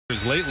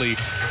Lately,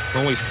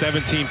 only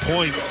 17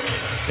 points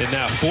in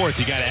that fourth.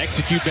 You got to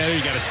execute better.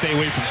 You got to stay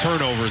away from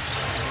turnovers.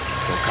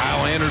 So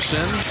Kyle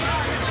Anderson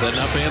setting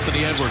up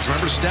Anthony Edwards.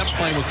 Remember, Steph's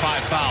playing with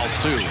 5 fouls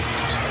too.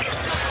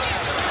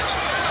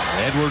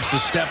 Edwards the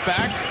step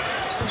back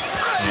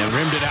and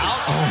rimmed it out.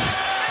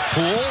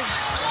 Poole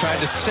tried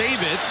to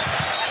save it.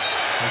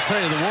 I'll tell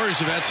you, the Warriors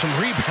have had some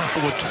rebounds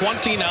with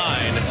 29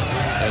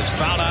 as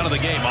fouled out of the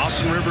game.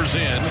 Austin Rivers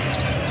in.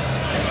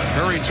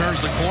 Curry turns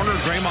the corner.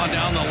 Draymond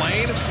down the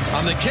lane.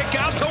 On the kick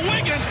out to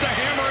Wiggins to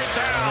hammer it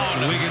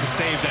down. Wiggins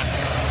saved that.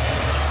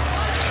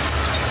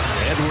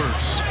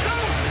 Edwards.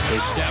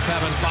 With Steph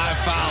having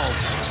 5 fouls.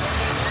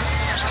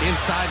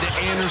 Inside to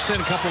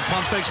Anderson. A couple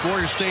pump fakes.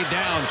 Warriors stayed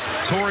down.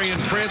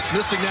 Taurean Prince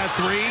missing that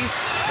 3.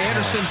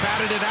 Anderson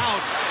batted it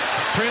out.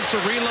 Prince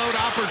a reload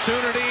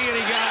opportunity, and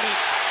he got it.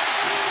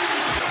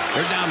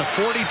 They're down to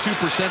 42%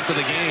 for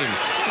the game.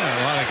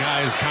 Yeah, a lot of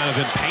guys kind of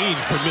in pain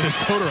for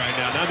Minnesota right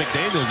now. Now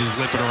McDaniels is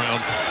limping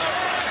around.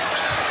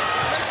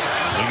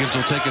 Wiggins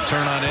will take a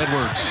turn on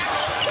Edwards.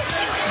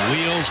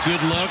 Wheels, good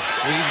look.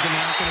 He's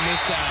not going to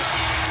miss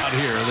that. Out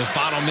here, the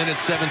final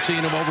minute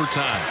 17 of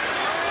overtime.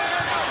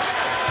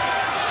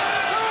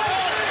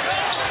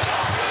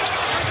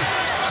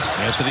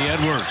 Anthony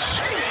Edwards.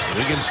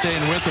 Wiggins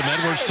staying with him.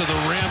 Edwards to the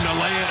rim to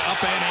lay it up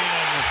and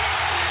in.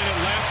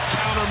 Left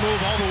counter move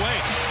all the way.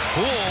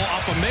 Poole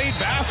off a made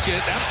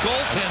basket. That's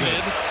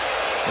goaltended.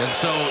 And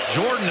so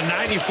Jordan, a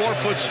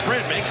 94-foot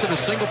sprint, makes it a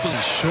single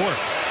position. Short.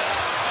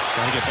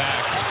 Got to get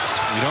back.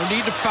 You don't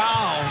need to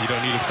foul. You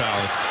don't need to foul.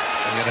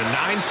 You got a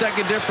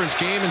 9-second difference,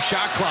 game and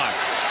shot clock.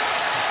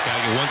 Just got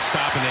to get one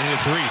stop and then hit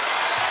a 3.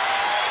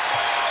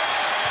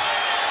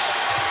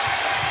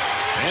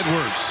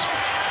 Edwards.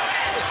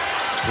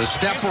 The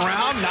step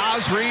around.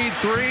 Naz Reid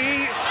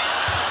 3.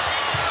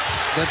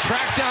 The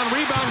track down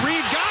rebound.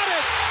 Reid got it.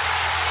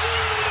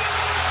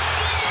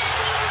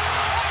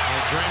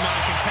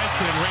 Draymond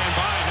contested and ran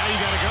by. Now you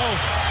got to go.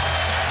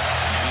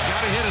 You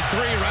got to hit a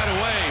 3 right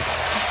away.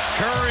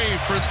 Curry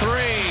for 3.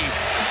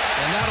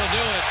 And that'll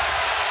do it.